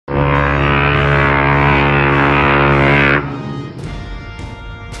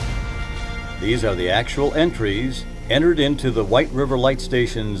These are the actual entries entered into the White River Light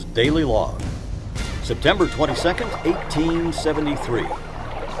Station's daily log. September 22nd, 1873.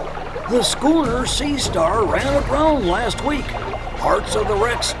 The schooner Sea Star ran aground last week. Parts of the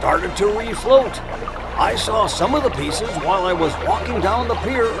wreck started to refloat. I saw some of the pieces while I was walking down the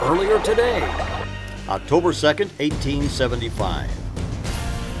pier earlier today. October 2nd, 1875.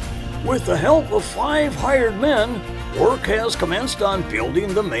 With the help of 5 hired men, work has commenced on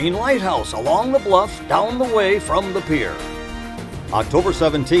building the main lighthouse along the bluff down the way from the pier. October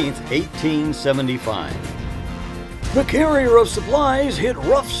 17th, 1875. The carrier of supplies hit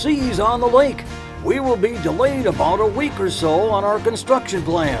rough seas on the lake. We will be delayed about a week or so on our construction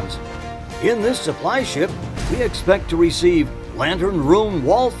plans. In this supply ship, we expect to receive lantern room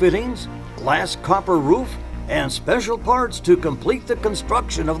wall fittings, glass copper roof, and special parts to complete the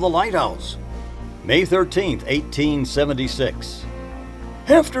construction of the lighthouse. May 13th, 1876.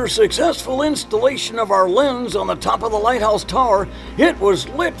 After successful installation of our lens on the top of the lighthouse tower, it was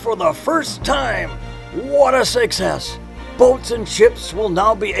lit for the first time. What a success! Boats and ships will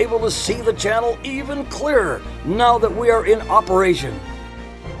now be able to see the channel even clearer now that we are in operation.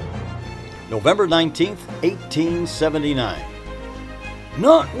 November 19th, 1879.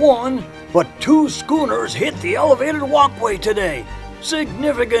 Not one, but 2 schooners hit the elevated walkway today.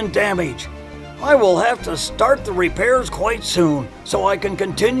 Significant damage. I will have to start the repairs quite soon so I can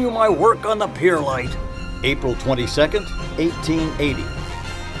continue my work on the pier light. April 22nd, 1880.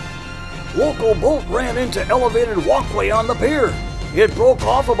 Local boat ran into elevated walkway on the pier. It broke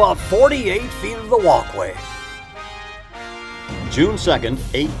off about 48 feet of the walkway. June 2nd,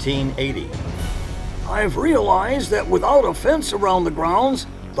 1880. I've realized that without a fence around the grounds,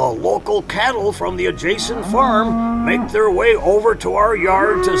 the local cattle from the adjacent farm make their way over to our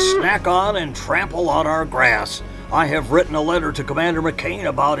yard to snack on and trample on our grass. I have written a letter to Commander McCain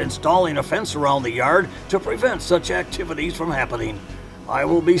about installing a fence around the yard to prevent such activities from happening. I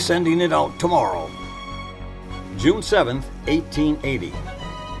will be sending it out tomorrow. June 7th, 1880.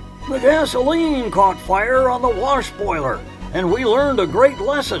 The gasoline caught fire on the wash boiler, and we learned a great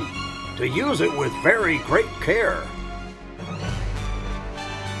lesson: to use it with very great care.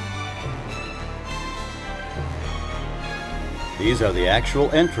 These are the actual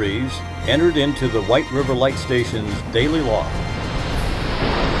entries entered into the White River Light Station's daily log.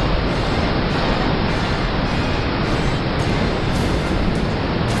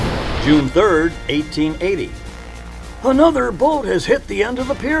 June 3rd, 1880. Another boat has hit the end of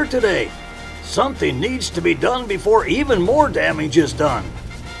the pier today. Something needs to be done before even more damage is done.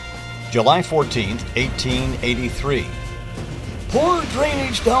 July 14th, 1883. Poor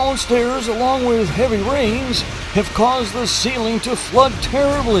drainage downstairs along with heavy rains have caused the ceiling to flood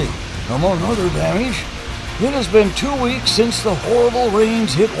terribly, among other damage. It has been 2 weeks since the horrible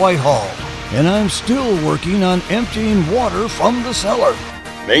rains hit Whitehall, and I'm still working on emptying water from the cellar.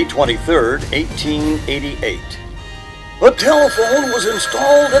 May 23rd, 1888. A telephone was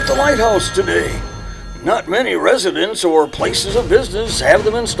installed at the lighthouse today. Not many residents or places of business have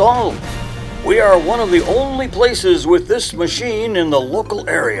them installed. We are one of the only places with this machine in the local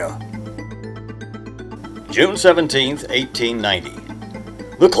area. June 17th, 1890.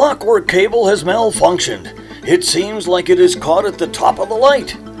 The clockwork cable has malfunctioned. It seems like it is caught at the top of the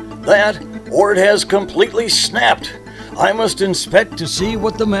light. That, or it has completely snapped. I must inspect to see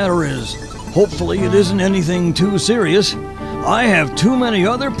what the matter is. Hopefully it isn't anything too serious. I have too many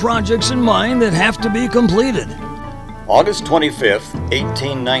other projects in mind that have to be completed. August 25th,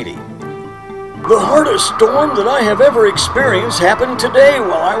 1890. The hardest storm that I have ever experienced happened today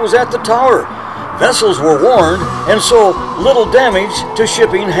while I was at the tower. Vessels were warned, and so little damage to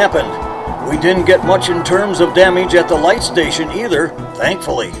shipping happened. We didn't get much in terms of damage at the light station either,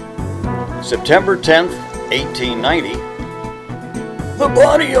 thankfully. September 10th, 1890. The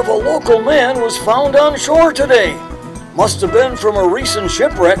body of a local man was found on shore today. Must have been from a recent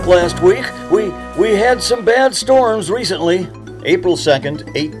shipwreck last week. We had some bad storms recently. April 2nd,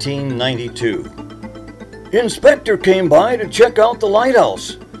 1892. Inspector came by to check out the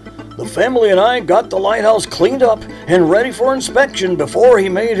lighthouse. The family and I got the lighthouse cleaned up and ready for inspection before he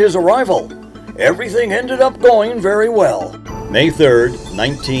made his arrival. Everything ended up going very well. May 3rd,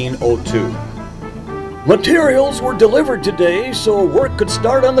 1902. Materials were delivered today so work could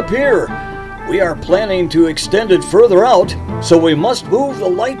start on the pier. We are planning to extend it further out, so we must move the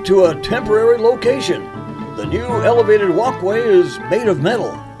light to a temporary location. The new elevated walkway is made of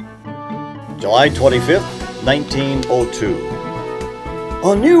metal. July 25th, 1902.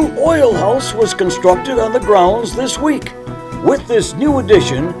 A new oil house was constructed on the grounds this week. With this new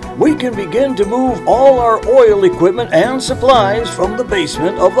addition, we can begin to move all our oil equipment and supplies from the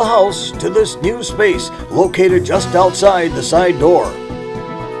basement of the house to this new space located just outside the side door.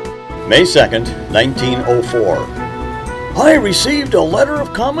 May 2nd, 1904. I received a letter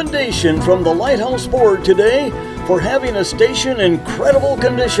of commendation from the Lighthouse Board today for having a station in credible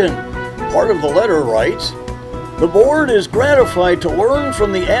condition. Part of the letter writes, "The board is gratified to learn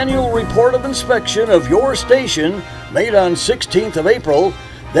from the annual report of inspection of your station made on 16th of April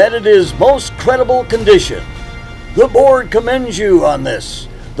that it is most credible condition. The board commends you on this.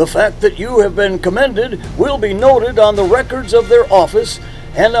 The fact that you have been commended will be noted on the records of their office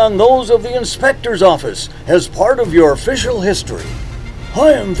and on those of the inspector's office as part of your official history.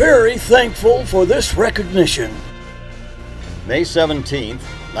 I am very thankful for this recognition." May 17th,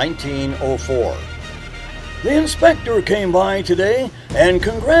 1904. The inspector came by today and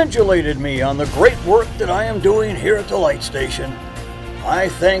congratulated me on the great work that I am doing here at the light station. I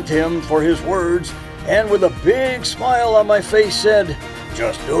thanked him for his words and with a big smile on my face said,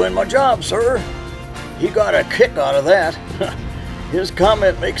 "Just doing my job, sir." He got a kick out of that. His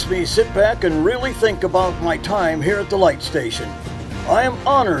comment makes me sit back and really think about my time here at the light station. I am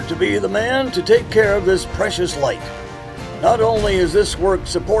honored to be the man to take care of this precious light. Not only is this work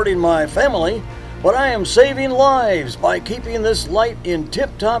supporting my family, but I am saving lives by keeping this light in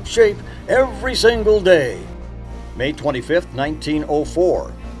tip-top shape every single day. May 25th,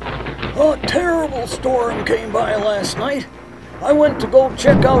 1904. A terrible storm came by last night. I went to go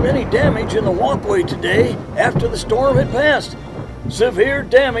check out any damage in the walkway today after the storm had passed. Severe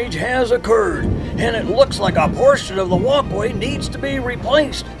damage has occurred, and it looks like a portion of the walkway needs to be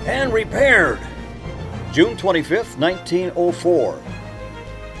replaced and repaired. June 25th, 1904.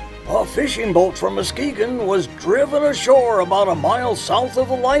 A fishing boat from Muskegon was driven ashore about a mile south of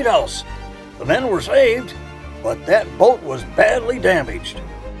the lighthouse. The men were saved, but that boat was badly damaged.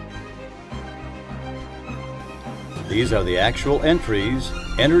 These are the actual entries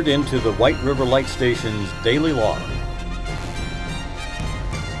entered into the White River Light Station's daily log.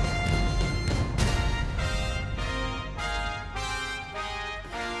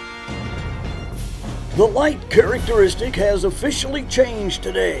 The light characteristic has officially changed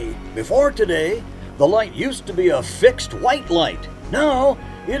today. Before today, the light used to be a fixed white light. Now,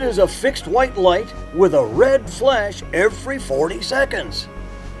 it is a fixed white light with a red flash every 40 seconds.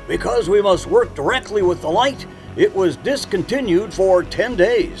 Because we must work directly with the light, it was discontinued for 10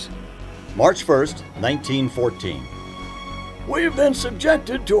 days. March 1st, 1914. We've been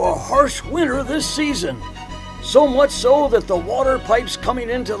subjected to a harsh winter this season. So much so that the water pipes coming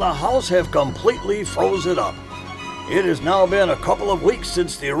into the house have completely frozen up. It has now been a couple of weeks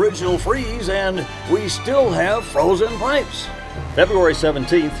since the original freeze and we still have frozen pipes. February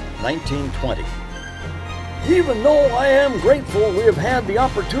 17th, 1920. Even though I am grateful we have had the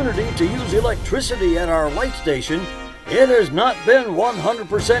opportunity to use electricity at our light station, it has not been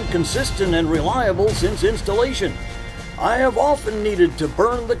 100% consistent and reliable since installation. I have often needed to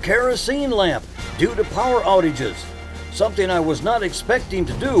burn the kerosene lamp due to power outages, something I was not expecting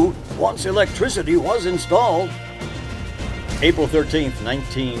to do once electricity was installed. April 13th,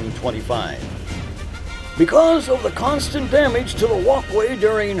 1925. Because of the constant damage to the walkway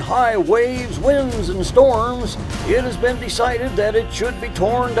during high waves, winds, and storms, it has been decided that it should be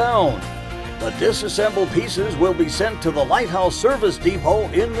torn down. The disassembled pieces will be sent to the Lighthouse Service Depot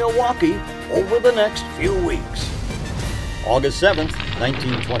in Milwaukee over the next few weeks. August 7th,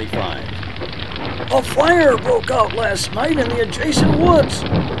 1925. A fire broke out last night in the adjacent woods.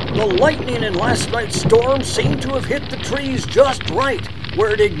 The lightning in last night's storm seemed to have hit the trees just right,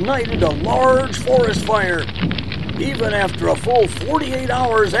 where it ignited a large forest fire. Even after a full 48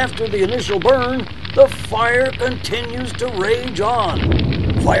 hours after the initial burn, the fire continues to rage on.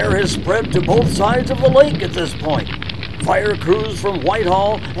 Fire has spread to both sides of the lake at this point. Fire crews from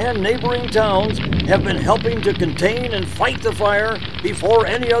Whitehall and neighboring towns have been helping to contain and fight the fire before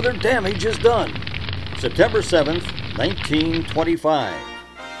any other damage is done. September 7th, 1925.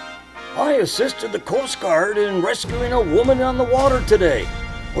 I assisted the Coast Guard in rescuing a woman on the water today.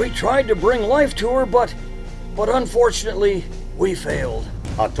 We tried to bring life to her, but unfortunately, we failed.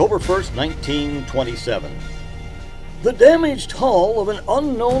 October 1st, 1927. The damaged hull of an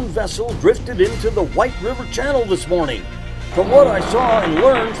unknown vessel drifted into the White River Channel this morning. From what I saw and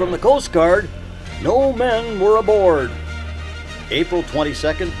learned from the Coast Guard, no men were aboard. April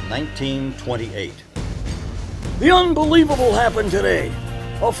 22nd, 1928. The unbelievable happened today.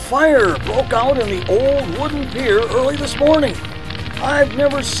 A fire broke out in the old wooden pier early this morning. I've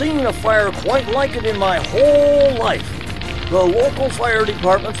never seen a fire quite like it in my whole life. The local fire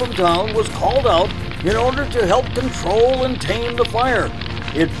department from town was called out in order to help control and tame the fire.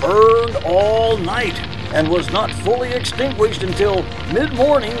 It burned all night and was not fully extinguished until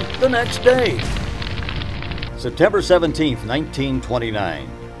mid-morning the next day. September 17, 1929.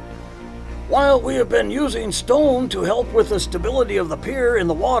 While we have been using stone to help with the stability of the pier in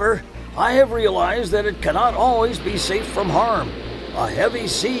the water, I have realized that it cannot always be safe from harm. A heavy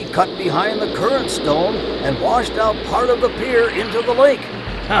sea cut behind the current stone and washed out part of the pier into the lake.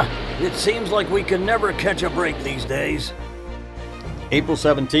 It seems like we can never catch a break these days. April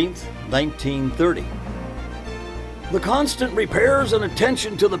 17, 1930. The constant repairs and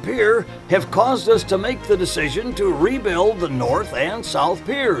attention to the pier have caused us to make the decision to rebuild the north and south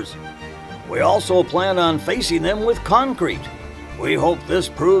piers. We also plan on facing them with concrete. We hope this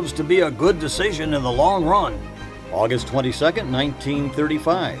proves to be a good decision in the long run. August 22,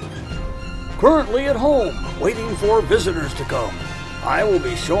 1935. Currently at home, waiting for visitors to come. I will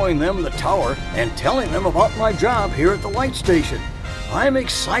be showing them the tower and telling them about my job here at the light station. I'm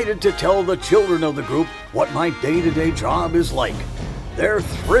excited to tell the children of the group what my day-to-day job is like. They're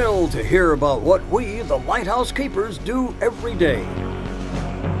thrilled to hear about what we, the lighthouse keepers, do every day.